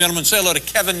Gentlemen, say hello to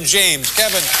Kevin James.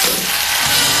 Kevin.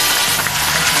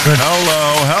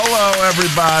 Hello,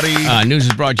 everybody. News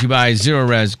is brought to you by Zero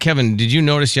Res. Kevin, did you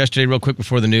notice yesterday, real quick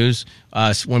before the news,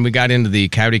 when we got into the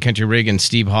Coyote Country rig and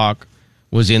Steve Hawk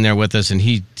was in there with us, and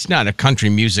he's not a country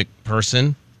music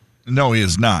person. No, he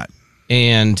is not.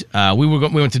 And we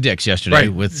went to Dick's yesterday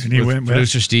with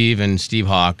producer Steve and Steve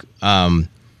Hawk. And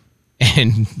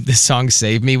the song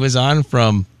 "Save Me" was on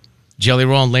from Jelly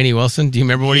Roll and Lainey Wilson. Do you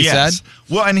remember what he said?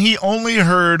 Well, and he only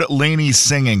heard Lainey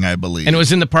singing, I believe. And it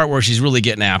was in the part where she's really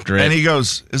getting after it. And he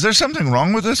goes, "Is there something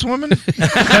wrong with this woman?"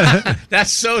 That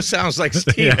sounds like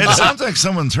Steve. It sounds like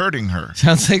someone's hurting her.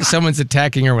 Sounds like someone's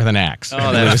attacking her with an axe.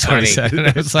 Oh, that's what he funny. said. And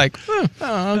I was like, okay.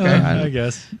 I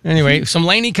guess. Anyway, some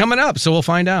Lainey coming up, so we'll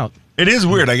find out. It is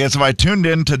weird. I guess if I tuned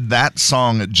into that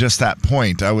song at just that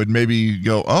point, I would maybe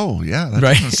go, "Oh, yeah, that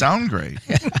doesn't sound great."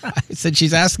 I said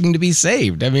she's asking to be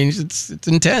saved. I mean, it's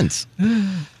intense.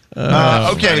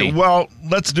 Okay, well,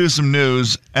 let's do some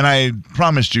news. And I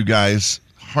promised you guys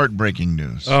heartbreaking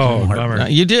news. Oh, bummer.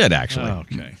 You did, actually. Oh,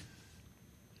 okay.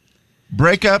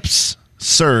 Breakups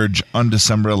surge on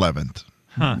December 11th.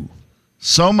 Huh.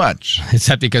 So much. Is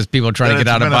that because people are trying to get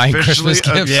out of buying Christmas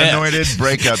gifts? Anointed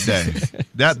breakup day.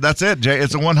 That's it, Jay.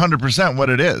 It's 100%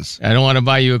 what it is. I don't want to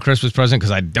buy you a Christmas present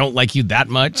because I don't like you that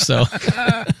much. So,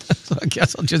 so I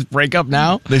guess I'll just break up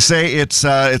now. They say it's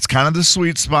kind of the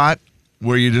sweet spot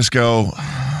where you just go,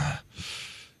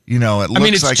 it looks like... I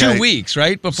mean, it's 2 weeks,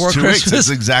 right? Before it's 2 Christmas? weeks. It's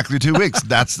exactly 2 weeks.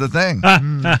 That's the thing.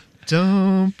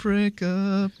 Don't break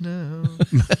up now.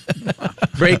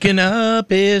 Breaking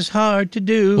up is hard to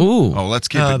do. Ooh. Oh, let's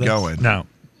keep it going. No.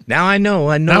 Now I know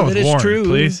That that it's Warren, true.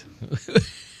 please.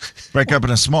 Break up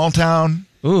in a small town.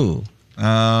 Ooh.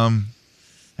 That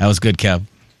was good, Kev.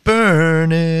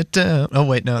 Burn it down. Oh,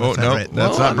 wait, no, that's not right.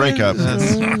 That's not breakup.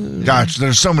 Gosh,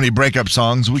 there's so many breakup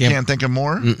songs. We can't think of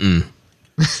more. No.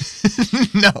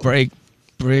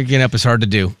 Breaking up is hard to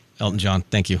do. Elton John,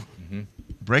 thank you.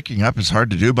 Breaking Up is Hard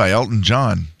to Do by Elton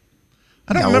John.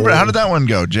 I don't remember. How did that one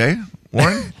go, Jay?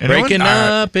 Warren? Anyone? Breaking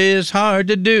up is hard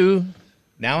to do.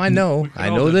 Now I know. I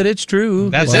know that it's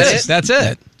true. That's it. That's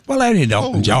it. Well, that ain't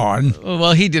Elton John.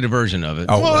 Well, he did a version of it.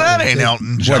 Oh, Well, that ain't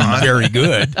Elton John. wasn't very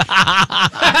good.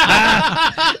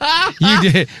 You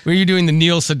did. Were you doing the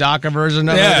Neil Sedaka version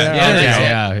of it?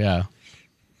 Yeah.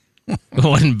 It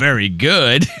wasn't very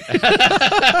good.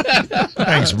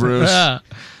 Thanks, Bruce,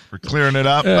 for clearing it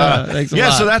up. Thanks a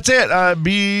lot. So that's it.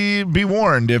 Be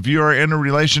warned. If you are in a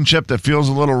relationship that feels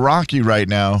a little rocky right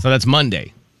now, So that's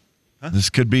Monday. this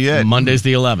could be it. Monday's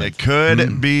the 11th. It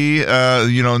could be,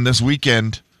 in this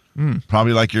weekend.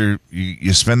 Probably like you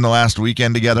spend the last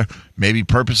weekend together, maybe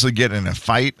purposely get in a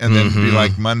fight, and then be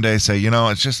like Monday, say,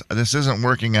 it's just, this isn't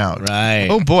working out. Right.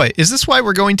 Oh, boy. Is this why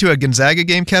we're going to a Gonzaga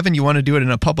game, Kevin? You want to do it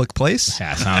in a public place?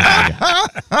 Yeah, sounds like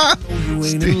it. You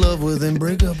ain't in love with him,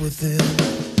 break up with him.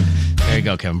 There you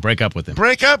go, Kevin. Break up with him.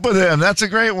 Break up with him. That's a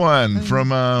great one from,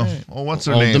 what's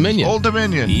her Old name? Dominion. Old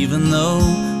Dominion. Even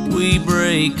though we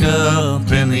break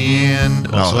up. In the end.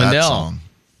 Cole that Swindell. song.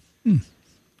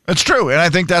 It's true. And I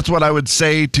think that's what I would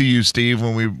say to you, Steve,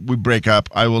 when we break up.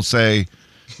 I will say,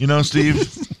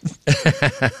 Steve,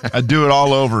 I'd do it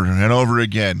all over and over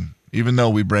again, even though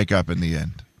we break up in the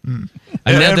end.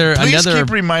 Another keep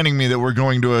reminding me that we're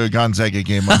going to a Gonzaga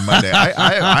game on Monday.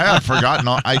 I have forgotten.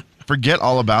 I forget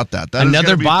all about that. That is another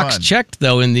gonna be box fun. checked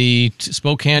though in the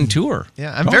Spokane tour.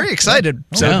 Yeah, I'm very excited.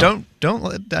 So Yeah.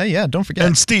 don't forget.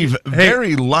 And Steve,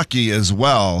 very lucky as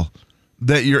well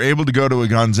that you're able to go to a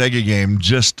Gonzaga game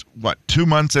just 2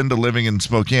 months into living in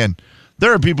Spokane.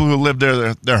 There are people who lived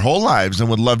there their whole lives and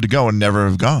would love to go and never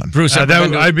have gone. Bruce,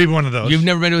 I'd be one of those. you've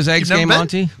never been to a Zags never game, been?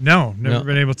 Monty? No, never No.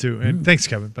 been able to. And thanks,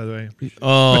 Kevin, by the way.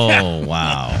 Oh,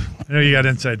 wow. I know you got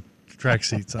inside track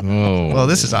seats. Oh. well,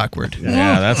 this is awkward.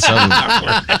 Yeah, that's something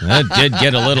awkward. That did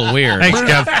get a little weird. Thanks,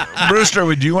 Kev. Brewster,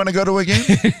 would you want to go to a game?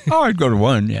 Oh, I'd go to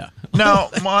one, yeah. Now,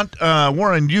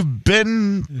 Warren, you've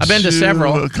been I've been to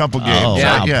several. a couple games. Oh,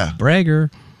 right? wow. Yeah. Bragger.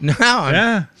 No.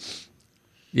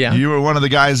 Yeah. You were one of the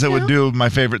guys that would do my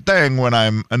favorite thing when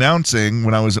I'm announcing,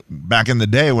 when I was back in the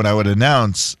day when I would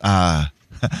announce,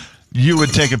 you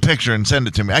would take a picture and send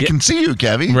it to me. I can see you,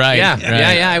 Kevy. Right. Yeah.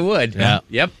 right. Yeah, I would. Yeah.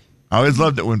 Yep. I always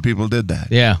loved it when people did that.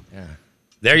 Yeah.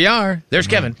 There you are. There's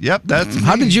Kevin. Yep, that's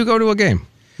How did you go to a game?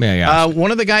 Yeah.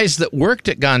 One of the guys that worked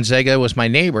at Gonzaga was my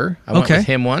neighbor. I went Okay. with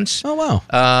him once. Oh, wow.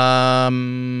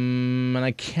 And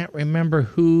I can't remember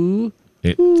who.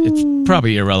 It's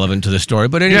probably irrelevant to the story,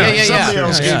 but anyway. Yeah. Somebody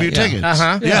else Yeah, gave you yeah. tickets.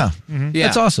 Uh-huh. Yeah. Yeah.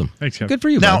 That's awesome. Thanks, Kevin. Good for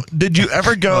you, Now, bud. did you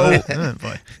ever go,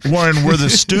 Warren, were the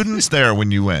students there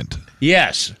when you went?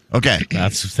 Yes. Okay. Thank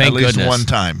at least goodness. one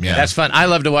time. Yeah. That's fun. I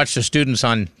love to watch the students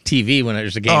on TV when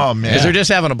there's a game. Oh, man. Because they're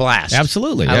just having a blast.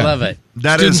 Absolutely. I yeah. love it.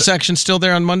 That Student is- section still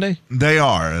there on Monday? They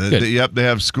are. Good. Yep, they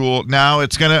have school. Now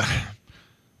it's going to.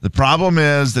 The problem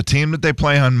is the team that they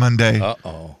play on Monday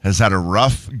has had a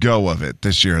rough go of it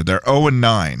this year. They're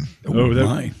 0-9. Oh,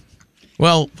 my.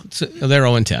 Well, they're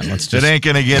 0-10. Let's just. It ain't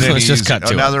going to get any Let's just cut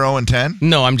to now it. they're 0-10?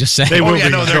 No, I'm just saying. They will Oh, yeah,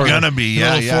 be no, they're shortly. going to be. A Yeah,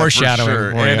 little yeah, foreshadowing for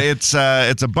sure. for And you.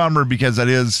 it's a bummer because it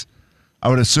is, I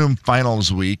would assume,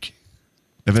 finals week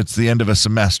if it's the end of a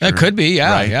semester. It could be,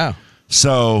 yeah, right? yeah.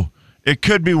 So it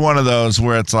could be one of those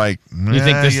where it's like, think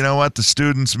this- you know what, the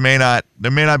students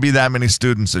there may not be that many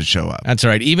students that show up. That's all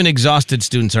right. Even exhausted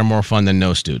students are more fun than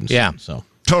no students. Yeah. So,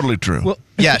 Totally true. Well,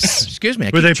 Yes. excuse me. I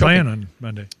Where keep they choking. playing on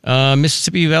Monday?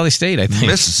 Mississippi Valley State, I think.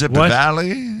 Mississippi What?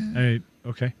 Valley.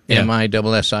 Okay. Yeah.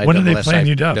 M-I-double-S-I. When are they double playing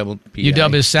SI, UW? double PI.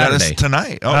 UW is That Saturday. is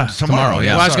tonight. Oh, Ah, tomorrow.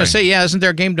 yeah. Well, I was going to sorry. say, isn't there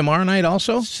a game tomorrow night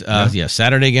also? Yeah,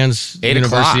 Saturday against 8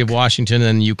 University o'clock. of Washington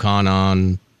and UConn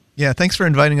on. Yeah, thanks for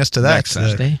inviting us to that. Next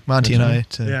Saturday? Monty and I.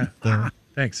 To Yeah. the,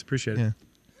 Thanks. Appreciate it. Yeah.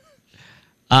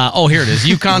 Here it is.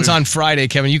 UConn's on Friday,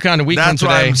 Kevin. UConn a week from That's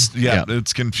why today.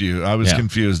 it's confused. I was Yeah.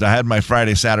 confused. I had my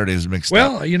Friday, Saturdays mixed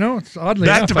up. Well, it's oddly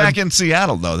Back enough, to back in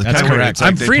Seattle, though. That's Kinda weird. correct. It's like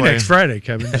I'm they free play- next Friday,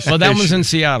 Kevin. Just Well, that in one's case in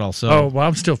Seattle. So Oh, well,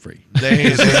 I'm still free.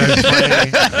 They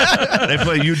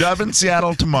play UW in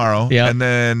Seattle tomorrow, Yeah. and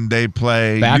then they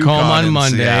play back UConn home on in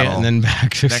Monday Seattle. and then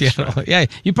back to next Seattle. Friday. Yeah,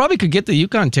 you probably could get the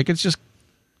UConn tickets. Just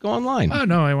go online. Oh,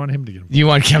 no, I want him to get them. You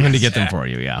want Kevin to get them for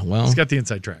you? Yeah. Well, He's got the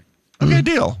inside track. Okay,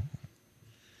 deal.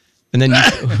 and then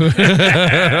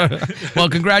well,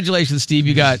 congratulations, Steve.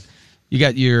 You got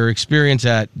your experience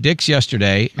at Dick's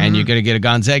yesterday, and you're going to get a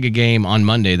Gonzaga game on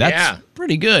Monday. That's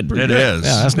pretty good. It is.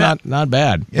 Yeah, that's not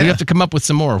bad. Yeah. We have to come up with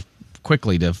some more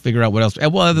quickly to figure out what else.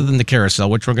 Well, other than the carousel,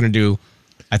 which we're going to do,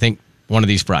 I think one of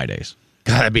these Fridays.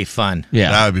 God, that'd be fun.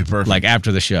 Yeah, That would be perfect. Like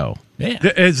after the show.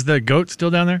 Is the goat still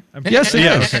down there? Yes, it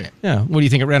Yeah, is. okay. Yeah. What do you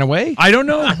think? It ran away? I don't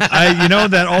know. You know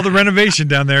that all the renovation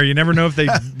down there, you never know if they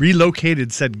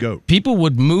relocated said goat. People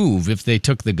would move if they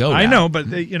took the goat. I out. know, but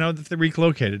if they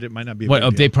relocated, it might not be. What? A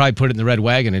big They deal. probably put it in the red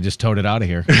wagon and just towed it out of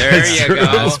here. There you go.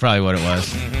 That's probably what it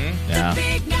was. Yeah.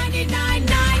 Big 99.9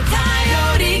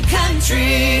 Coyote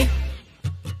Country.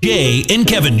 Jay and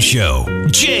Kevin Show.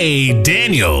 Jay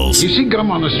Daniels. You see gum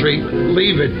on the street?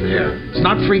 Leave it there. It's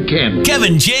not free candy.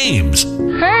 Kevin James.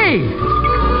 Hey,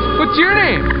 what's your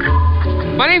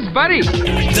name? My name's Buddy.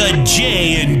 The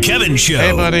Jay and Kevin Show.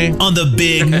 Hey, buddy. On the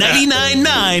big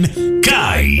 99.9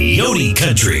 Coyote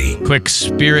Country. Quick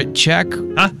spirit check.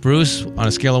 Bruce, on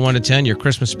a scale of 1 to 10, your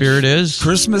Christmas spirit is?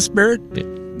 Christmas spirit?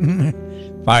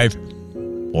 5.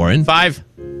 Warren? 5.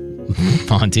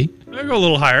 Monty? I'll go a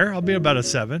little higher. I'll be about a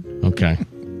 7. Okay.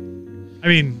 I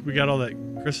mean, we got all that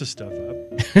Christmas stuff up.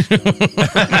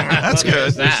 That's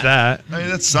good. There's that. I mean,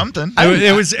 that's something.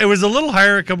 It was a little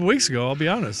higher a couple weeks ago. I'll be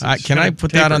honest. It's Can I kinda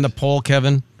put that on the tapered. poll,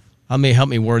 Kevin? Help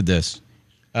me word this.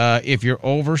 If you're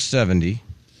over 70,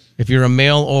 if you're a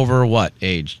male over what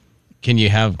age, can you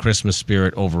have Christmas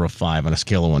spirit over a 5 on a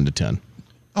scale of 1 to 10?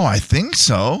 Oh, I think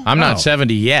so. I'm Oh. not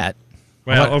 70 yet.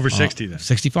 Well, What? over 60 then.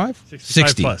 65?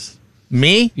 65 plus.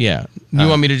 Me? Yeah. You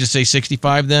want me to just say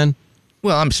 65 then?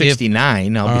 Well, I'm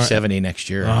 69. I'll be right. 70 next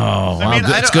year. Oh, wow. I mean,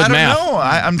 It's I good don't math. know.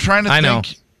 I'm trying to I know.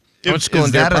 think. I went to school Is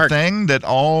in Deer that a Park. thing that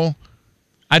all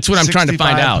That's what I'm trying to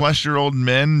find out. 65-plus-year-old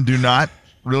men do not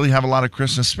really have a lot of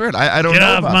Christmas spirit? I don't Get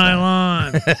know off about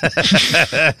my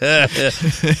that.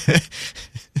 lawn.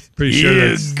 Pretty sure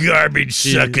that's garbage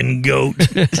sucking goat.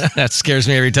 That scares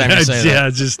me every time you say that. yeah.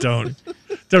 Just don't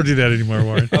do that anymore,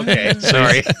 Warren. Okay,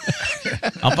 sorry.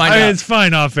 I'll find I mean, out. it's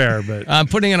fine off air, but I'm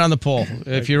putting it on the poll.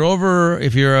 If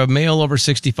you're a male over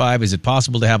 65, is it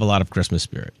possible to have a lot of Christmas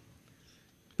spirit?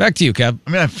 Back to you, Kev. I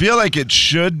mean, I feel like it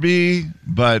should be,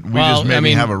 but we Well, just maybe I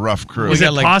mean, have a rough crew. is got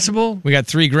it like- possible? We got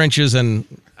 3 Grinches and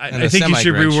I think you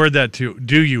should reword that to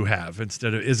 "Do you have?"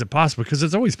 instead of "Is it possible?" Because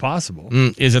it's always possible.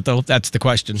 Is it though? That's the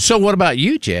question. So what about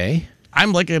you, Jay?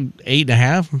 I'm like an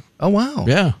 8.5. Oh, wow.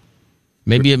 Yeah,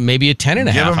 maybe a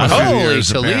 10.5. Give 'em a I few don't know. Holy years,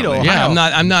 Toledo. apparently. Yeah,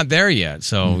 Wow. I'm not there yet.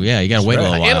 So yeah, you gotta wait a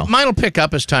little while. Mine'll pick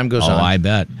up as time goes Oh, on. I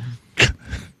bet.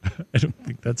 I don't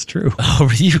think that's true.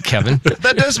 Over to you, Kevin.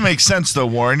 That does make sense, though,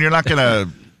 Warren. You're not going to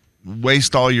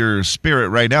waste all your spirit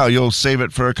right now. You'll save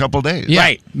it for a couple days. Yeah,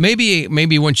 right. Maybe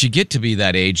once you get to be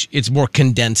that age, it's more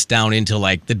condensed down into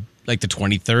like the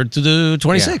 23rd to the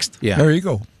 26th. Yeah. There you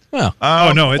go. Well,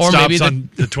 Oh no, it or stops maybe the- on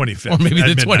the 25th. or maybe at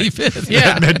the midnight. 25th. Yeah.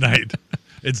 At midnight.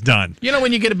 It's done. You know,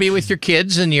 when you get to be with your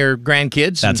kids and your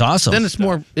grandkids. That's and awesome. Then it's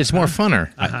more funner.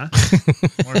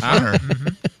 More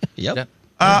funner. Yep.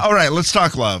 All right, let's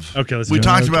talk love. Okay, let's We do it.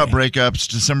 talked about breakups.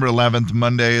 December 11th,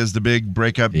 Monday is the big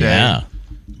breakup day. Yeah.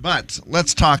 But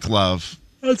let's talk love.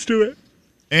 Let's do it.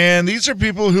 And these are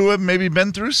people who have maybe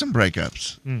been through some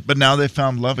breakups, but now they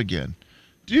found love again.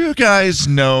 Do you guys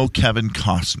know Kevin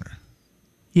Costner?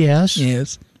 Yes.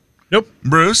 Yes. Nope.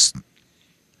 Bruce,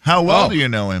 how well do you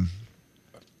know him?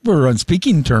 We're on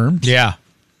speaking terms. Yeah.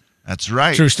 That's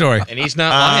right. True story. And he's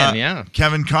not lying, yeah.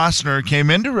 Kevin Costner came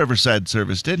into Riverside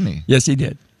Service, didn't he? Yes, he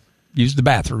did. Used the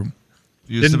bathroom.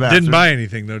 Didn't buy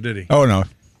anything, though, did he? Oh, no.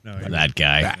 No. That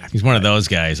guy. He's one of those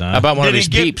guys, huh? How about one Did of he his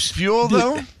get peeps? fuel,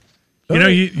 though?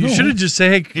 You should have just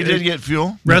said, hey, He did get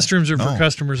fuel? restrooms are for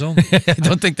customers only. I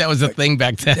don't think that was a thing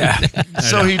back then.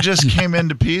 So he just came in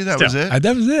to pee? That was it?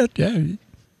 That was it, yeah.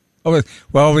 Oh,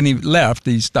 well, when he left,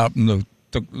 he stopped and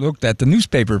looked at the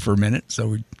newspaper for a minute.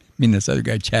 So this other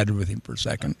guy chatted with him for a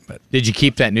second. But Did you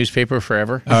keep that newspaper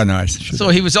forever? oh, no, I should. So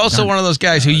he was also one of those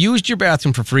guys who used your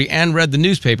bathroom for free and read the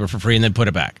newspaper for free and then put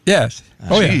it back. Yes.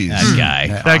 Oh, Jeez. yeah. That guy.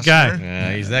 That guy.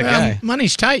 Yeah, he's that Well, guy.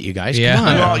 money's tight, you guys. Yeah. Come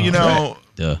on. Well, you know,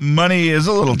 Duh. money is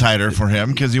a little tighter for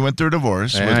him because he went through a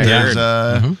divorce Yeah, with I his,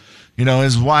 heard.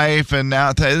 his wife, and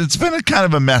now it's been a kind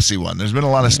of a messy one. There's been a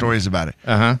lot of stories about it.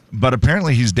 Uh-huh. But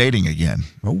apparently he's dating again.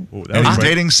 Oh, And he's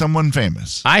dating someone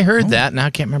famous. I heard that. Now I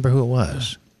can't remember who it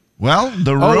was. Well,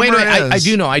 the rumor Oh, wait. is... I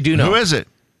do know. Who is it?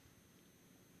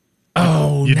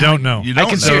 Oh, You don't know. You I don't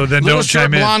can know. see her. then Little don't short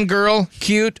chime in. blonde girl,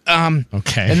 cute.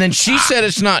 Okay. And then she said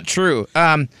it's not true.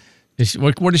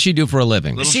 What does she do for a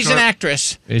living? She's short- an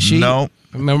actress. Is she? No.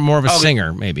 More of a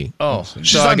singer, maybe. Oh, She's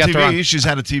so I on got the wrong. TV. She's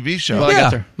had a TV show. Well, I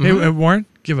got the. Hey, Warren,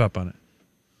 give up on it.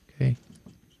 Okay.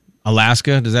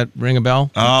 Alaska, does that ring a bell?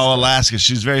 Oh, Alaska.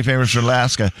 She's very famous for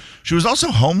Alaska. She was also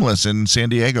homeless in San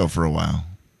Diego for a while.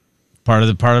 Part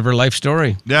of her life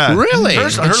story. Yeah. Really? Her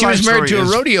And she life was married to story a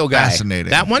is rodeo guy.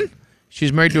 Fascinating. That one? She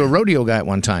was married to a rodeo guy at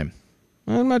one time.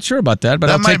 I'm not sure about that, but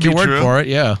That I'll might take your be word true. for it.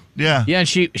 Yeah. Yeah. Yeah, and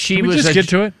she Can we was just get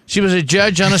to it? She was a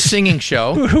judge on a singing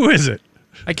show. Who is it?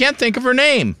 I can't think of her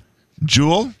name.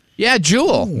 Jewel? Yeah,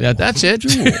 Jewel. Yeah, That's it.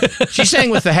 She sang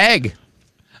with the Hag.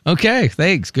 Okay,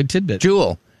 thanks. Good tidbit.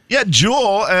 Jewel. Yeah,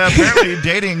 Jewel apparently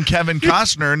dating Kevin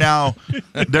Costner. Now,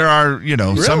 there are,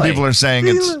 some Really? people are saying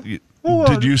it's...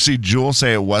 Did you see Jewel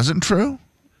say it wasn't true?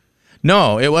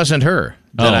 No, it wasn't her.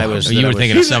 That I was. You that I were was-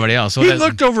 thinking of somebody else. So He that-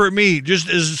 looked over at me just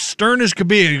as stern as could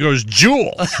be, and he goes,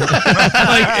 "Jewel."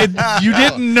 You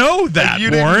didn't know that,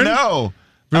 You Warren. didn't know.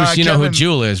 Bruce, you know who Kevin-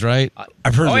 Jewel is, right?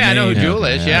 I've heard Oh, the yeah, I know who name. Jewel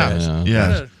is. Yeah.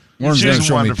 Yeah. Warren's She's going to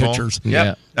show me wonderful. pictures.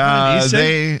 Yeah. East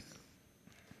Side?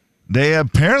 They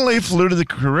apparently flew to the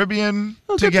Caribbean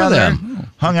Oh, good for together, them.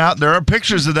 hung out. There are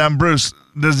pictures of them. Bruce,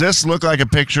 does this look like a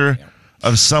picture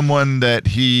of someone that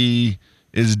he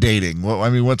is dating? Well, I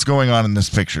mean, what's going on in this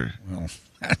picture? Well,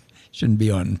 shouldn't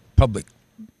be on public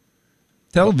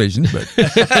television, but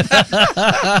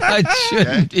It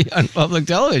shouldn't be on public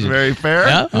television. Very fair.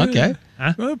 Yeah. Okay.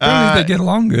 well, apparently they get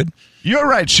along good. You're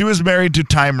right. She was married to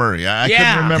Ty Murray. I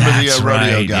Yeah. couldn't remember the That's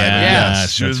rodeo right. guy. but Yeah.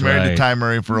 yes, she That's was married to right. Ty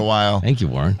Murray for a while. Thank you,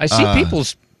 Warren. I see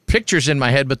people's pictures in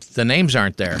my head, but the names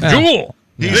aren't there. Jewel.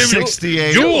 He's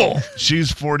 68. Jewel.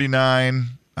 She's 49.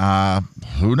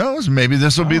 Who knows? Maybe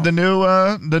this will be the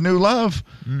new love.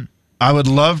 I would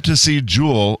love to see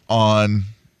Jewel on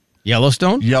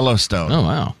Yellowstone? Yellowstone. Oh,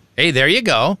 wow. Hey, there you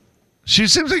go. She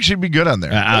seems like she'd be good on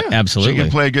there. Absolutely. She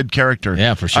can play a good character.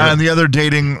 Yeah, for sure. And the other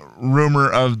dating rumor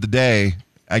of the day,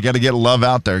 I got to get love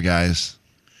out there, guys.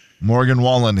 Morgan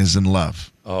Wallen is in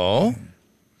love. Oh.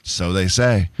 So they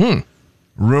say.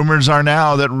 Rumors are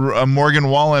now that Morgan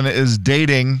Wallen is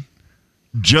dating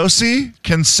Josie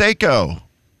Canseco.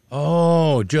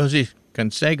 Oh, Josie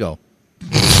Canseco.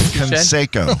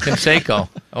 Canseco. Canseco.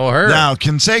 Oh, her. Now,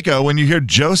 Canseco, when you hear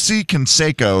Josie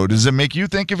Canseco, does it make you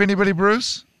think of anybody,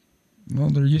 Bruce? Well,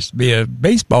 there used to be a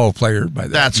baseball player by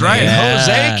that. That's right. Yeah.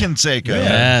 Jose Canseco.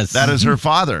 Yes. That is her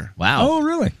father. Wow. Oh,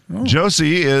 really? Oh.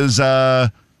 Josie is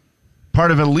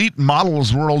part of Elite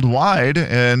Models Worldwide,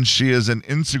 and she is an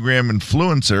Instagram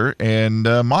influencer and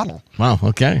model. Wow.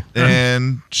 Okay.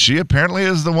 And she apparently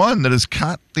is the one that has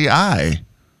caught the eye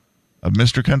of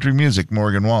Mr. Country Music,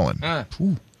 Morgan Wallen.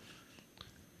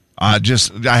 I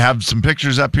have some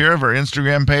pictures up here of her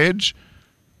Instagram page.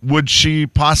 Would she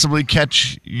possibly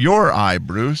catch your eye,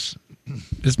 Bruce?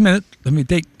 Just a minute. Let me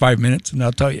take 5 minutes, and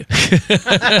I'll tell you.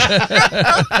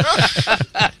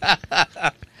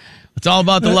 It's all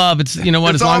about the love. It's you know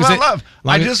what? It's as long all as about it, love.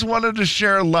 long I as- just wanted to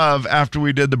share love after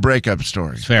we did the breakup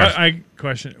story. fair. I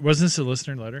question. Wasn't this a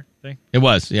listener letter thing? It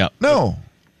was. Yeah. No,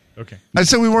 Okay. I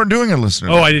said we weren't doing a listener.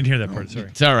 Oh, I didn't hear that part. Sorry.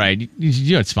 It's all right.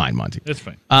 You know, it's fine, Monty. That's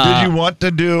fine. Did you want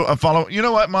to do a follow? You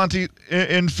know what, Monty?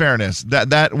 In fairness,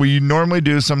 that we normally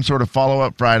do some sort of follow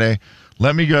up Friday.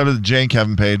 Let me go to the Jay and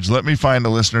Kevin page. Let me find a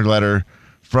listener letter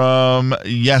from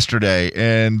yesterday,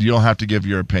 and you'll have to give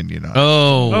your opinion on it.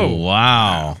 Oh,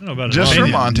 wow. Just for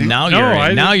Monty. Now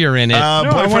you're in it.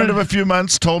 Boyfriend of a few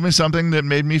months told me something that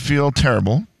made me feel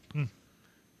terrible,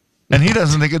 and he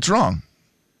doesn't think it's wrong.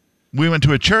 We went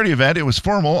to a charity event. It was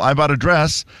formal. I bought a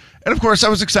dress, and of course, I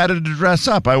was excited to dress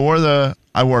up. I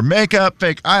wore makeup,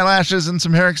 fake eyelashes, and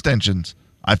some hair extensions.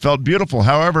 I felt beautiful.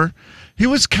 However, he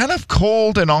was kind of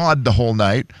cold and odd the whole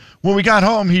night. When we got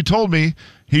home, he told me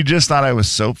he just thought I was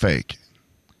so fake.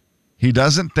 He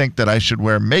doesn't think that I should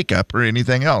wear makeup or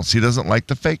anything else. He doesn't like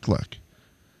the fake look.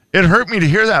 It hurt me to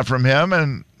hear that from him,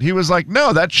 and he was like,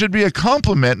 no, that should be a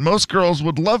compliment. Most girls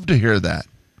would love to hear that.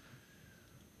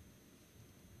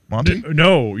 Monty?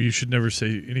 No, you should never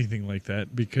say anything like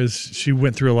that because she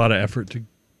went through a lot of effort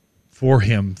for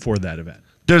him for that event.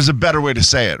 There's a better way to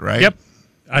say it, right? Yep.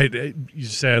 You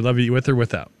say I love you with or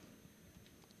without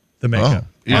the makeup. Oh,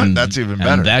 yeah, that's even better.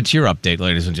 And that's your update,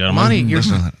 ladies and gentlemen.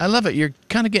 Monty, I love it. You're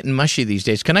kind of getting mushy these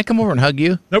days. Can I come over and hug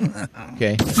you? Nope.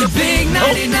 Okay. The big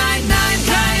 99.9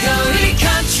 Coyote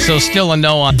Country. So still a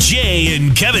no on Jay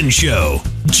and Kevin Show.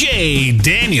 Jay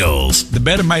Daniels. The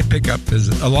bed of my pickup is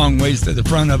a long ways to the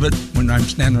front of it when I'm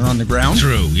standing on the ground.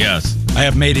 True, yes. I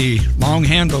have made a long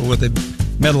handle with a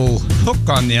metal hook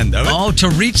on the end of it. Oh, to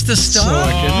reach the stuff. So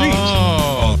I can reach.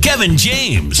 Kevin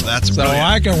James. That's So brilliant.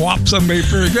 I can whop somebody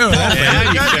pretty good.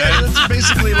 It's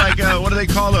basically like, what do they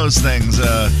call those things?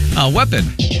 A weapon.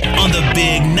 On the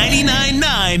big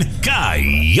 99.9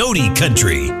 Coyote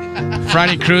Country.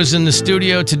 Friday Cruise in the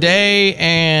studio today,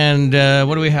 and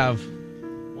what do we have?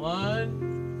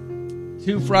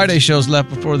 2 Friday shows left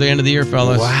before the end of the year,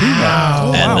 fellas.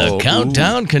 Wow. And the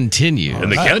countdown continues.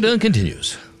 And the countdown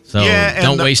continues. So Yeah, and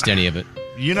don't the- waste any of it.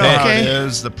 You know how it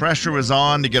is. The pressure was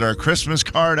on to get our Christmas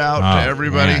card out to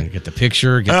everybody. Man, get the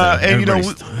picture. Get the, And, you know,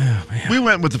 everybody's- we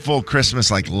went with the full Christmas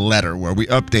letter where we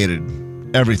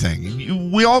updated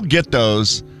everything. We all get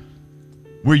those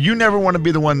where you never want to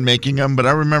be the one making them, but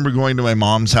I remember going to my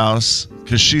mom's house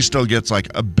because she still gets like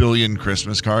a billion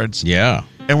Christmas cards. Yeah.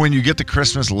 And when you get the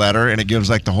Christmas letter and it gives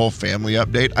like the whole family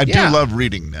update, I do love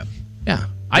reading them. Yeah.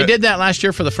 I did that last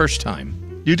year for the first time.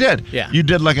 You did? Yeah. You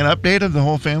did like an update of the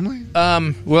whole family?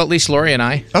 Well, at least Lori and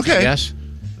I. Okay. Yes.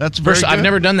 That's very good. I've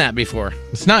never done that before.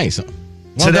 It's nice.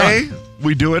 Today,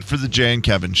 we do it for the Jay and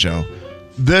Kevin Show.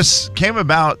 This came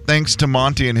about thanks to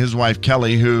Monty and his wife,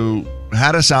 Kelly, who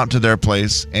had us out to their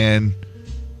place and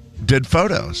did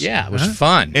photos. Yeah, it was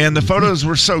fun. And the photos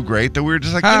were so great that we were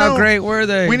just like, How great were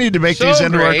they? We need to make So these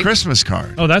into our great. Christmas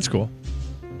card. Oh, that's cool.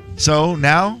 So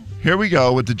now, here we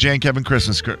go with the Jay and Kevin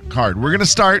Christmas card. We're going to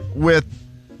start with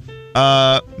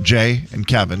Jay and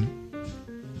Kevin,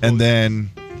 and then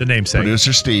The namesake.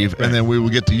 producer Steve, and then we will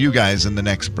get to you guys in the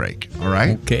next break. All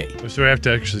right? Okay. So I have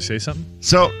to actually say something?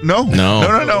 So no.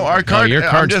 Our card. your I'm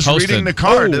card's just posted. reading the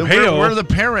card. Oh, hey-o. We're the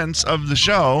parents of the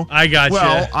show. I got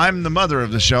Well, you. I'm the mother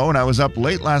of the show, and I was up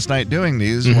late last night doing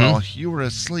these while you were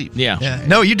asleep. Yeah. Yeah.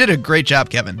 No, you did a great job,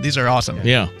 Kevin. These are awesome.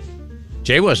 Yeah.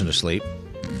 Jay wasn't asleep.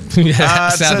 It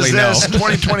Sadly, says no. this: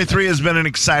 2023 has been an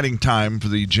exciting time for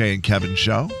the Jay and Kevin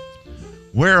Show.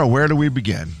 Where do we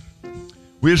begin?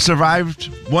 We have survived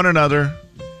one another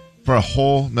for a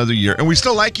whole another year, and we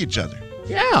still like each other.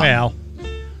 Yeah. Well,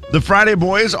 The Friday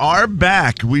Boys are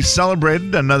back. We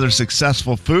celebrated another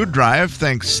successful food drive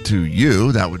thanks to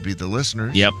you. That would be the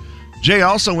listeners. Yep. Jay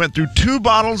also went through 2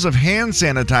 bottles of hand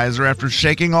sanitizer after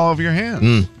shaking all of your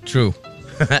hands. True.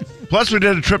 Plus, we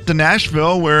did a trip to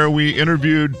Nashville where we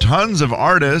interviewed tons of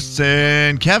artists,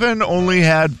 and Kevin only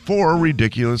had 4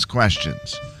 ridiculous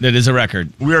questions. That is a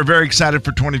record. We are very excited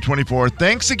for 2024.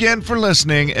 Thanks again for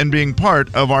listening and being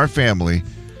part of our family.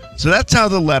 So that's how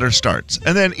the letter starts.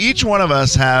 And then each one of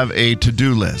us have a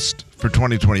to-do list for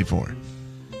 2024.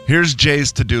 Here's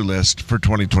Jay's to-do list for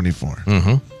 2024.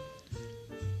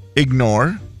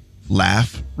 Ignore,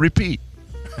 laugh, repeat.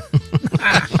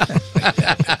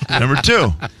 Number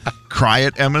 2, cry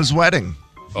at Emma's wedding.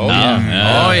 Oh,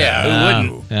 yeah. Oh, yeah. Who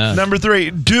wouldn't? Yeah. Number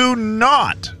 3, do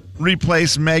not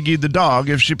replace Maggie the dog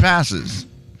if she passes.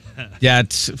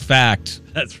 That's fact.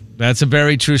 That's a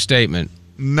very true statement.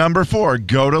 Number 4,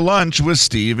 go to lunch with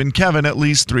Steve and Kevin at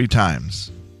least 3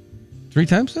 times. 3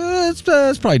 times? That's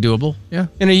probably doable. Yeah.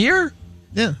 In a year?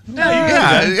 Yeah.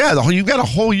 Yeah. You've got a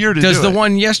whole year to do it. Does the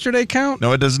one yesterday count?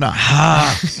 No, it does not.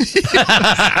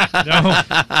 no.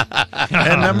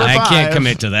 And number 5. I can't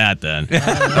commit to that then.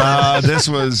 This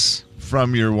was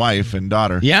from your wife and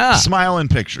daughter. Yeah. Smile in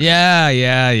pictures. Yeah. I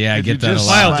If you get that a just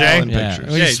lot. Smile, Jay. in Yeah. pictures.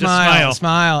 Will you Jay, just smile,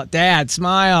 smile. Dad,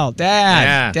 smile. Dad,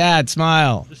 Yeah. Dad,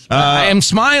 smile. I am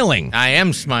smiling. I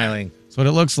am smiling. That's what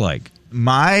it looks like.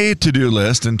 My to-do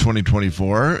list in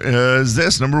 2024 is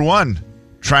this. Number 1,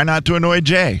 try not to annoy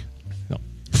Jay.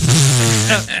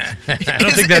 I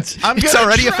don't think that's. It's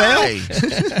already a fail.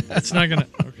 That's not gonna.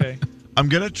 Okay. I'm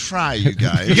gonna try, you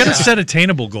guys. You got to set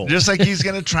attainable goals. Just like he's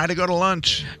gonna try to go to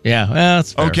lunch. Yeah, well,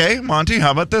 that's fair. Okay, Monty.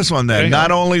 How about this one then? Okay.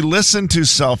 Not only listen to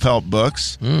self-help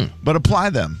books, but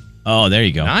apply them. Oh, there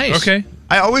you go. Nice. Okay.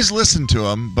 I always listen to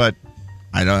them, but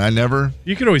I never.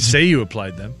 You could always say you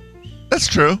applied them. That's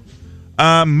true.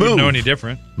 Wouldn't Move know any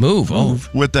different. Move. Oh.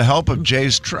 with the help of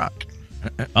Jay's truck.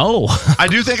 Oh. I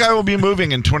do think I will be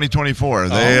moving in 2024.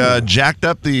 They jacked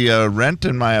up the rent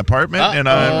in my apartment,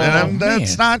 and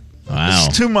that's not. Wow.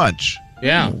 It's too much.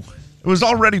 Yeah. It was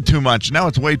already too much. Now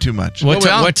it's way too much. What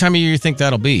time of year you think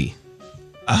that'll be?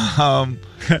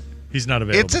 He's not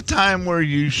available. It's a time where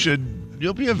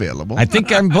you'll be available. I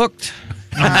think I'm booked.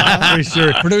 Pretty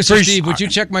sure. Producer Steve, would you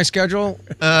check my schedule?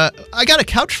 I got a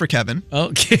couch for Kevin.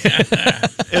 Okay.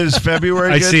 Is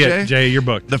February I good, see Jay? it. Jay, you're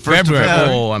booked. The first February. of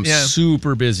February. Oh, I'm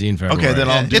super busy in February. Okay, then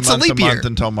I'll do It's a month leap to month year.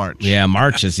 until March. Yeah,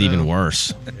 March is even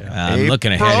worse. I'm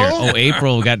looking ahead here. April? Oh,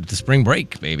 April, we got the spring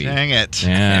break, baby. Dang it.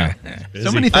 Yeah.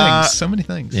 So many things. So many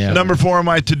things. Yeah. Number 4 on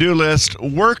my to-do list,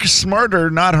 work smarter,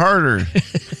 not harder.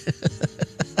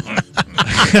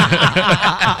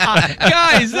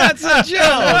 Guys, that's a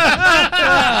joke.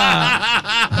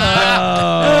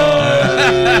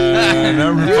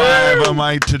 Number 5 on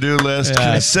my to-do list,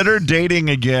 consider dating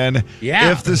again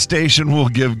if the station will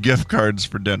give gift cards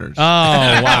for dinners. Oh,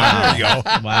 wow. There you go.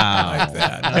 Wow.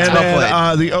 And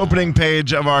then the opening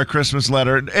page of our Christmas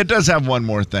letter, it does have one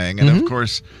more thing. And of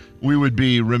course, we would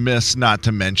be remiss not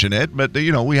to mention it. But,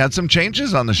 we had some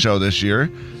changes on the show this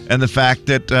year. And the fact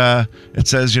that it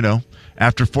says,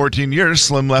 after 14 years,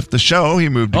 Slim left the show. He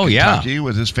moved to Kentucky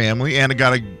with his family and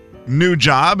got a new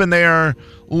job, and they are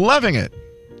loving it.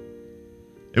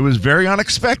 It was very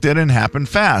unexpected and happened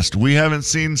fast. We haven't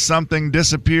seen something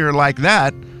disappear like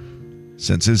that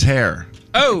since his hair.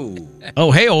 Oh,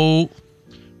 hey-oh.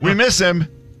 We miss him,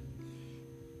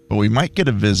 but we might get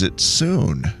a visit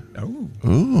soon.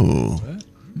 Ooh.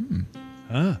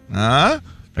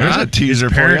 There's a teaser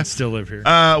His for you. parents still live here.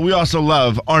 We also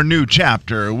love our new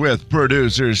chapter with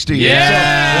producer Steve.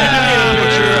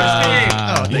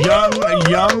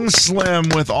 Young Slim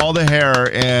with all the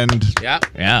hair and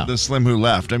the Slim who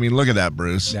left. I mean, look at that,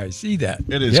 Bruce. I see that.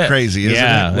 It is crazy, isn't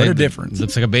it? What a difference.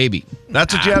 Looks like a baby.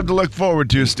 That's what you have to look forward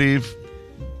to, Steve.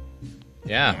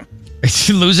 Yeah. Is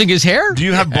he losing his hair? Do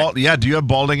you have do you have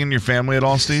balding in your family at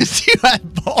all, Steve? Do you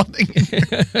have balding?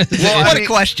 What a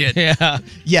question. Yeah.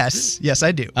 Yes,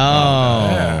 I do.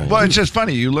 Oh. Well, it's just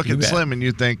funny. You look at Slim and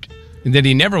you think that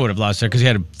he never would have lost hair because he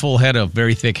had a full head of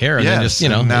very thick hair, and then just,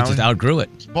 now he just outgrew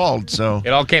it. Bald, so It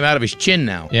all came out of his chin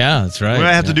now. Yeah, that's right. we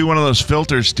might have to do one of those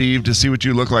filters, Steve, to see what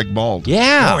you look like bald.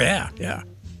 Yeah. Oh, yeah.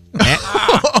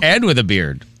 And with a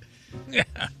beard.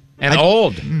 And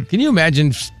old. Can you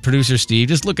imagine producer Steve?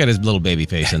 Just look at his little baby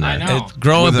face in there. I know.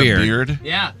 Grow With a beard.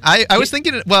 Yeah. I was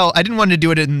thinking, I didn't want to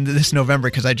do it in this November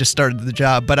because I just started the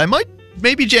job, but I might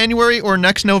maybe January or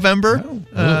next November.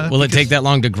 Will it take that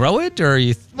long to grow it, or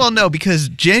you? Well, no, because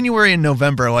January and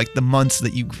November are like the months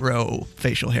that you grow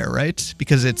facial hair, right?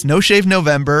 Because it's No Shave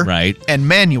November, Right. and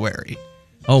Manuary.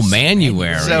 Oh,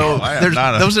 Manuary. So I am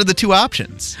not a- those are the two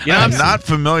options. I'm not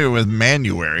familiar with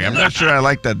Manuary. I'm not sure I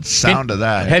like the sound of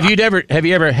that. Have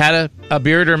you ever had a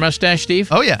beard or mustache, Steve?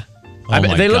 Oh yeah. Oh,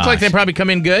 my they look like gosh. they probably come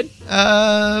in good.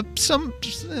 I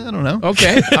don't know.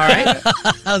 Okay. All right.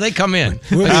 Oh, they come in.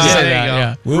 there you go.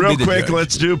 Yeah. Real quick,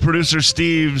 let's do producer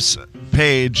Steve's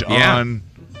page on.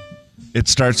 It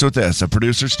starts with this, a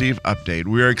producer Steve update.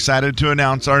 We are excited to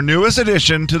announce our newest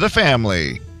addition to the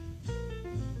family.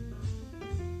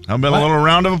 How about a little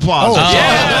round of applause?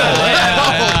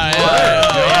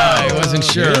 I wasn't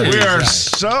sure. We are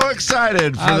so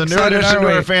excited for the new excited addition are to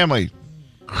we? our family.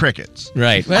 Crickets.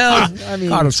 Right. Well, I mean,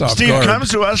 Caught us off Steve guard. comes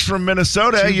to us from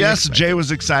Minnesota. Yes, Jay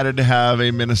was excited to have a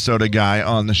Minnesota guy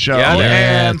on the show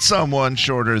and someone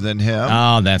shorter than him.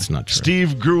 oh, that's not true.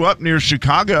 Steve grew up near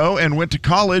Chicago and went to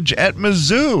college at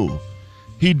Mizzou.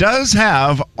 He does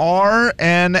have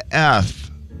RNF,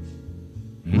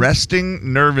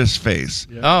 resting nervous face.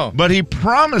 Oh. But he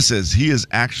promises he is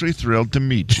actually thrilled to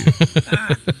meet you.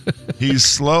 He's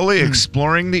slowly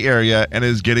exploring the area and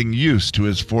is getting used to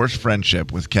his forced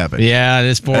friendship with Kevin. Yeah, it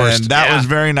is forced. And that was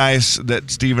very nice that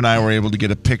Steve and I were able to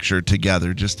get a picture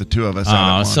together, just the two of us.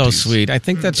 out Oh, at so Monty's. sweet. I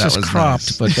think that's That just was cropped,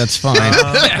 nice. but that's fine.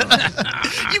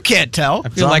 You can't tell. I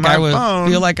feel like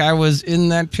I was in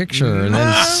that picture, and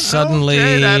then suddenly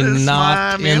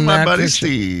not me in and my that buddy picture.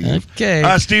 Steve.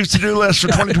 Okay. Steve's to-do list for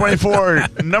 2024.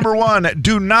 Number 1,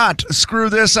 do not screw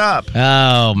this up.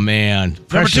 Oh man. Number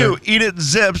Pressure. 2, eat it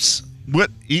zips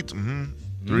with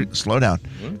slow down.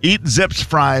 Eat Zips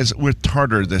fries with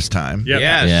tartar this time. Yep.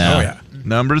 Yes. Yeah. Oh, yeah.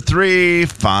 Number 3,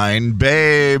 find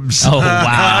babes. Oh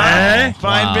wow.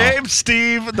 Find babes,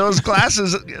 Steve. Those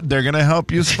glasses, they're going to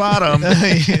help you spot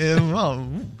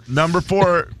them. Number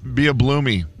 4, be a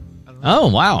bloomie. Oh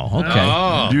wow.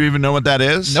 Okay. Do you even know what that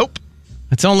is? Nope.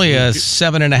 It's only a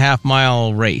 7.5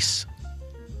 mile race.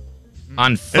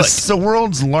 On foot. It's the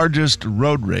world's largest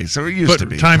road race. Or it used to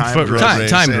be. Timed road race.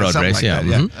 Timed road something race, like yeah.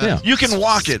 that, Mhm. Yeah. You can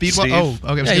walk it, Speed Steve. walk. Oh, okay.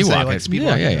 I was Yeah, gonna you say, walk like it. speed Yeah,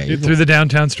 walk. yeah, yeah. Through the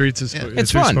downtown streets is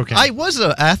It's fun. Spokane. I was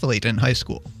an athlete in high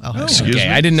school. Excuse Okay,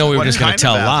 me? I didn't know we were What just going kind to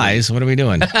tell of athlete? lies. What are we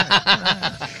doing?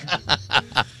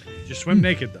 Just swim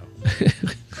naked, though.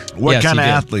 What Yes, kind you of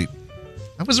did. athlete?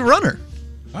 I was a runner.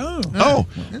 Oh,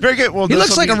 very good. Well, He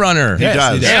looks like a runner. He Yes,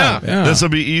 does. he does. Yeah. This will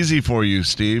be easy for you,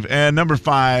 Steve. And number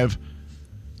 5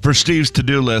 for Steve's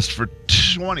to-do list for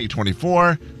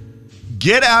 2024,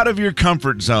 get out of your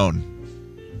comfort zone.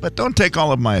 But don't take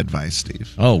all of my advice,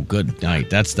 Steve. Oh, good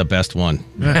night. That's the best one.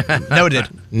 Noted.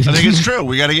 I think it's true.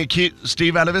 We got to get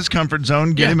Steve out of his comfort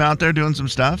zone, get him out there doing some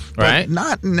stuff. But Right.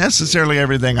 not necessarily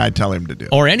everything I tell him to do.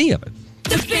 Or any of it.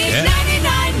 The big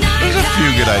 99.9 There's a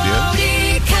few good ideas.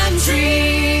 Coyote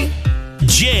Country.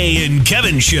 Jay and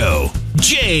Kevin Show.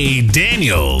 Jay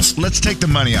Daniels. Let's take the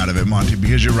money out of it, Monty,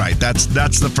 because you're right. That's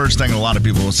the first thing a lot of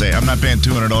people will say. I'm not paying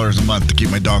 $200 a month to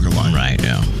keep my dog alive. Right,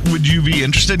 yeah. Would you be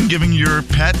interested in giving your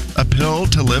pet a pill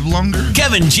to live longer?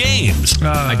 Kevin James.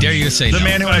 I dare you to say The no.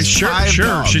 man who has Sure, 5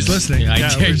 dogs. she's listening. I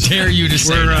dare you to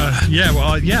say no.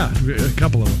 A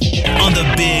couple of them. On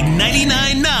the big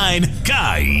 99.9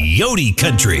 Coyote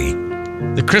Country.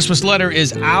 The Christmas letter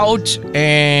is out,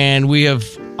 and we have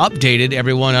updated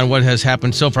everyone on what has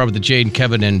happened so far with the Jade and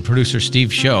Kevin and producer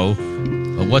Steve show.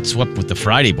 But what's up with the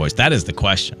Friday Boys? That is the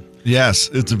question. Yes,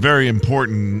 it's very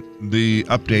important, the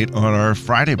update on our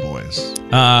Friday Boys.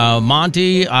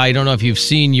 Monty, I don't know if you've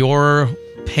seen your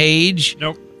page.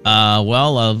 Nope.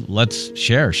 Let's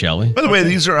share, shall we? By the way,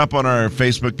 these are up on our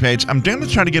Facebook page. I'm going to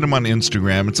try to get them on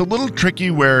Instagram. It's a little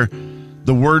tricky where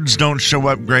the words don't show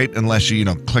up great unless you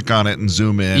click on it and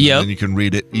zoom in, Yep. and then you can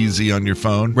read it easy on your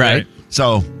phone. Right.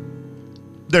 So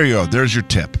there you go. There's your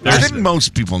tip. I think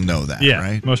most people know that,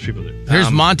 right? Most people do.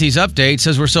 Here's Monty's update.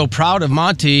 Says we're so proud of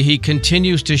Monty. He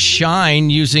continues to shine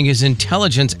using his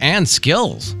intelligence and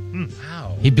skills.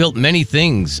 Wow. He built many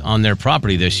things on their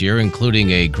property this year,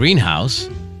 including a greenhouse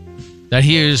that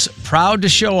he is proud to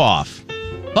show off.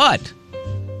 But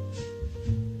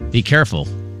be careful.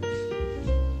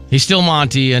 He's still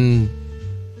Monty and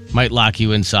might lock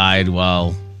you inside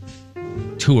while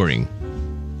touring.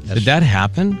 Did that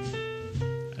happen?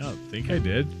 I don't think I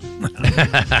did.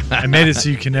 I made it so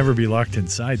you can never be locked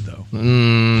inside, though.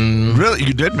 Really?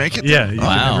 You did make it? Yeah.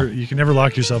 Wow. You can never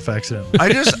lock yourself accidentally.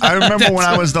 I remember when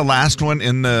I was the last one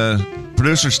in the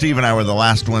producer Steve and I were the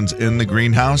last ones in the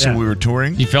greenhouse and we were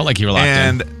touring. You felt like you were locked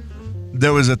in. And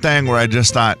there was a thing where I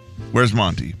just thought, where's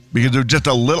Monty? Because there was just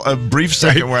a brief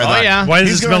second where I thought, yeah. Why does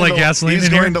it he's smell going like to- gasoline He's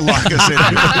in going here? to lock us in.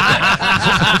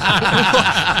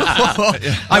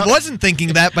 I wasn't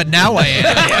thinking that, but now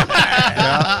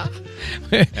I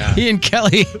am. He and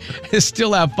Kelly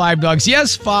still have 5 dogs.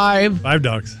 Yes, 5. 5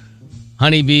 dogs.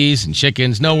 Honeybees and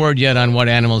chickens. No word yet on what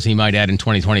animals he might add in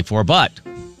 2024, but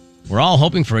we're all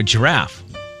hoping for a giraffe.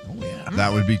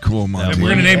 That would be cool, Monty. We're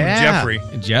going to name him Jeffrey.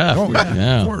 Jeff. Oh,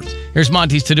 yeah, of course. Here's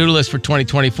Monty's to-do list for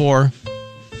 2024.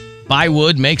 Buy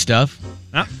wood, make stuff.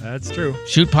 Ah, that's true.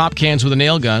 Shoot pop cans with a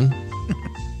nail gun.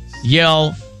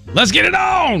 Yell, let's get it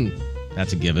on!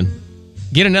 That's a given.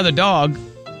 Get another dog.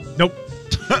 Nope.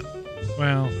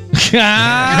 Well, A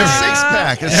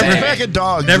six-pack. A six-pack of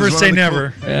dogs. never is one say of the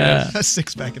never. Yeah. A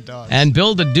 6-pack of dogs. And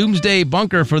build a doomsday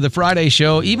bunker for the Friday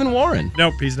show. Even Warren.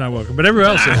 Nope, he's not welcome. But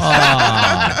everyone else is.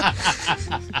 I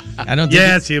don't think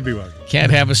Yes, he'll be welcome.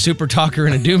 can't have a super talker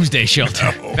in a doomsday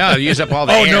shelter. No, use up all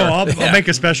the Oh, air. no, I'll make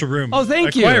a special room. Oh,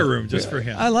 thank a you. quiet room just for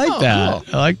him. I like that.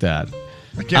 cool. I like that.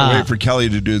 I can't wait for Kelly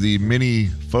to do the mini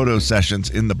photo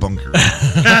sessions in the bunker.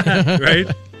 Right?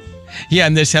 Yeah,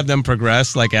 and just have them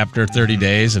progress like after 30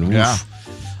 days. And Yeah.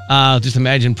 just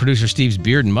imagine producer Steve's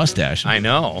beard and mustache. I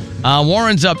know.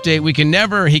 Warren's update: we can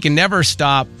never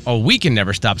stop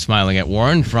smiling at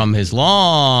Warren from his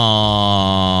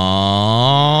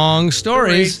long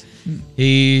stories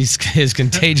His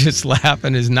contagious laugh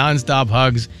and his nonstop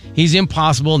hugs. He's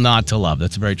impossible not to love.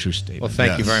 That's a very true statement. Well,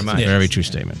 thank you very much. Very true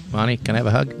statement. Monty, can I have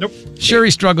a hug? Nope. Sure,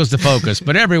 he struggles to focus,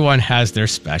 but everyone has their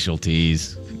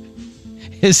specialties.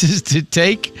 His is to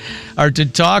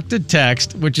talk to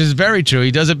text, which is very true.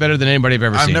 He does it better than anybody I've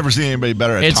ever seen. I've never seen anybody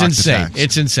better at It's talk insane. to text.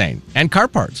 It's insane. And car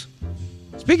parts.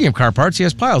 Speaking of car parts, he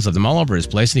has piles of them all over his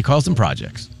place, and he calls them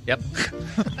projects. Yep.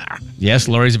 Yes,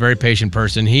 Lori's a very patient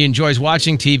person. He enjoys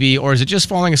watching TV, or is it just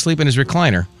falling asleep in his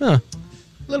recliner? Huh.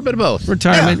 A little bit of both.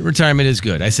 Retirement is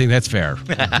good. I think that's fair.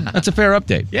 That's a fair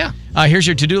update. Yeah. Here's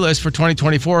your to-do list for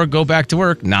 2024. Go back to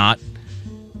work. Not.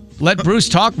 Let Bruce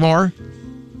talk more.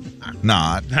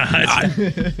 Not.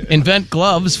 Invent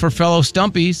gloves for fellow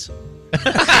Stumpies.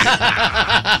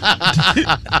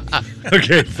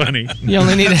 Okay, funny. You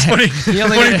only need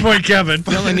point, Kevin.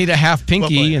 You only need a half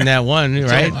pinky in that one,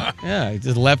 right? Yeah,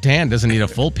 the left hand doesn't need a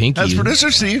full pinky. Has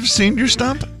producer Steve seen your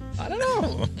stump? I don't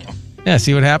know. Yeah,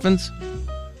 see what happens?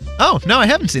 Oh, no, I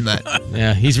haven't seen that.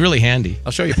 Yeah, he's really handy.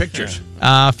 I'll show you pictures.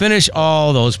 Finish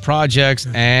all those projects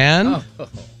and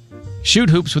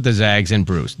shoot hoops with the Zags and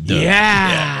Bruce. Duh.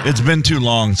 Yeah. It's been too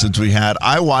long since we had.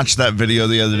 I watched that video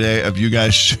the other day of you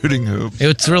guys shooting hoops.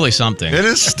 It's really something. It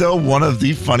is still one of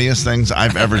the funniest things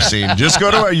I've ever seen. Just go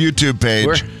to our YouTube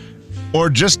page or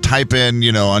just type in,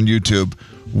 on YouTube,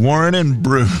 Warren and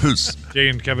Bruce Jay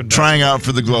and Kevin trying out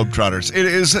for the Globetrotters.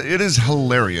 It is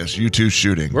hilarious, you two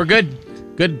shooting. We're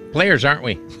good players, aren't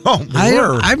we? Oh,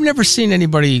 I've never seen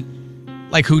anybody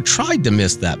who tried to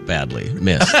miss that badly.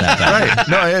 Right.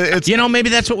 No, it's maybe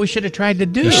that's what we should have tried to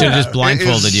do. We should have just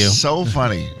blindfolded you. So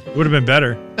funny. Would have been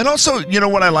better. And also,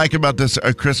 what I like about this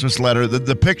Christmas letter,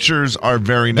 the pictures are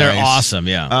very nice. They're awesome,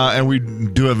 yeah. And we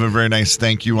do have a very nice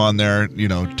thank you on there,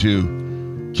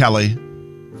 to Kelly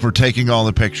for taking all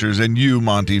the pictures and you,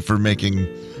 Monty, for making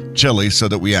chili so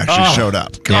that we actually showed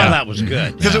up. God, that was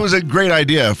good. Because it was a great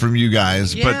idea from you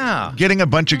guys. Yeah. But getting a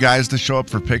bunch of guys to show up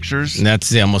for pictures.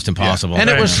 That's almost impossible. And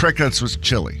it was Crickets was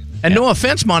chili. And no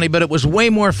offense, Monty, but it was way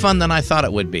more fun than I thought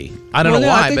it would be. I don't know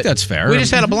why, I think but that's fair. We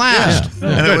just had a blast.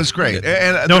 Yeah. And it was great.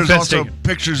 And No there's offense also taken.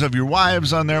 pictures of your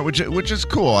wives on there, which is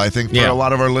cool, I think, for a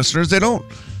lot of our listeners. They don't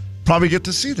probably get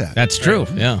to see that. That's true,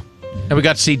 yeah. And we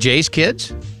got to see Jay's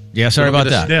kids. Yeah, sorry about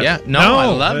that. Yeah. No, I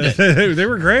loved it. They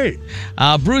were great.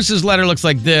 Bruce's letter looks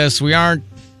like this. We aren't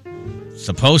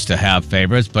supposed to have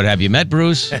favorites, but have you met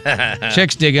Bruce?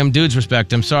 Chicks dig him, dudes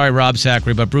respect him. Sorry, Rob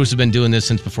Sacre, but Bruce has been doing this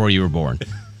since before you were born.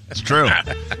 That's true.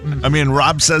 I mean,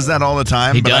 Rob says that all the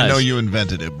time, He but I does. know you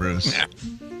invented it, Bruce.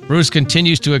 Bruce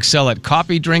continues to excel at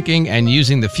copy drinking and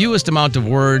using the fewest amount of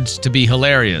words to be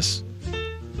hilarious.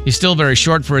 He's still very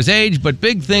short for his age, but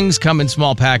big things come in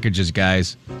small packages,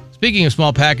 guys. Speaking of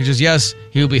small packages, yes,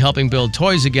 he will be helping build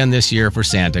toys again this year for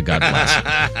Santa. God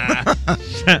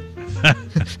bless.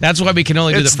 That's why we can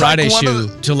only do the Friday shoe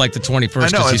till the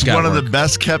 21st. I know, it's one of work. the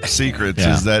best kept secrets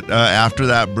is that after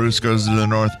that, Bruce goes to the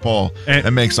North Pole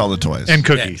and makes all the toys. And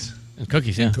cookies. And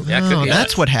cookies, yeah. Oh,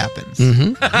 that's what happens.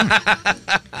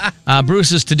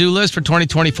 Bruce's to-do list for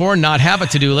 2024, not have a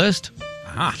to-do list.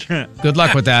 Good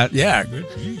luck with that. Yeah, good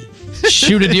for you.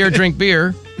 Shoot a deer, drink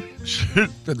beer.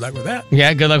 Good luck with that.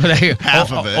 Yeah, good luck with that.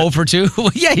 Half of it. 0 for 2.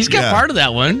 Yeah, he's got Yeah. part of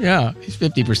that one. Yeah, he's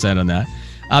 50% on that.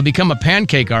 Become a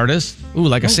pancake artist. Ooh,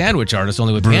 like a sandwich artist,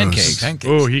 only with Bruce. pancakes.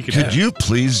 Oh, he could. Could you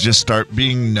please just start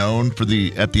being known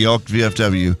at the Elk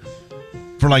VFW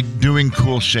for doing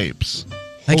cool shapes?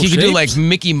 Like Cool you could do shapes?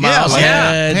 Mickey Mouse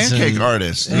heads. pancake and-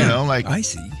 artist. I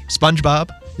see. SpongeBob.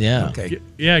 Yeah. Okay.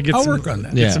 Get I'll some, work on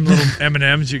that. Yeah. Get some little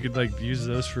M&Ms. You could use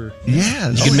those for. Yeah,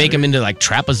 You could make them into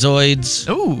trapezoids.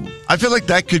 Ooh. I feel like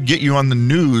that could get you on the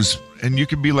news, and you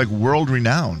could be world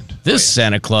renowned. This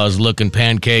Santa Claus looking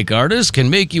pancake artist can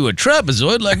make you a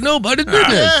trapezoid like nobody's business.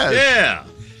 Yeah. Yeah,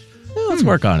 let's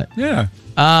work on it. Yeah.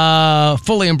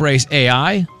 Fully embrace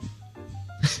AI.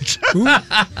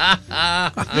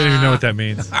 I don't even know what that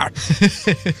means.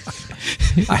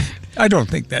 I don't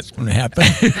think that's going to happen.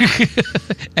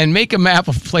 And make a map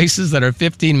of places that are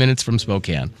 15 minutes from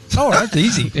Spokane. Oh, that's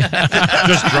easy.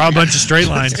 Just draw a bunch of straight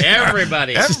lines.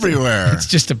 Everybody. Everywhere. It's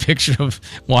just a picture of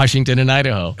Washington and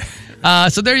Idaho.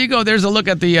 So there you go. There's a look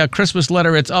at the Christmas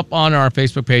letter. It's up on our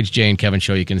Facebook page, Jay and Kevin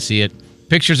Show. You can see it.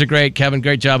 Pictures are great. Kevin,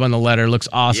 great job on the letter. Looks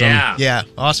awesome. Yeah,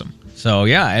 awesome. So,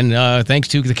 yeah, and thanks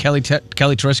to the Kelly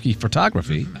Trusky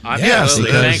photography.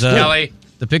 Absolutely. because, Thanks, Kelly.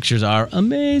 The pictures are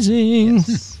amazing.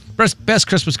 Best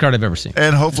Christmas card I've ever seen.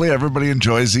 And hopefully everybody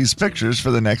enjoys these pictures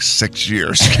for the next 6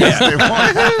 years. They won't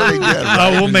happen again,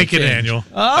 right? We'll make it annual.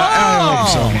 Oh, I hope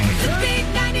so. The big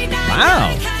 99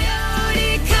 wow.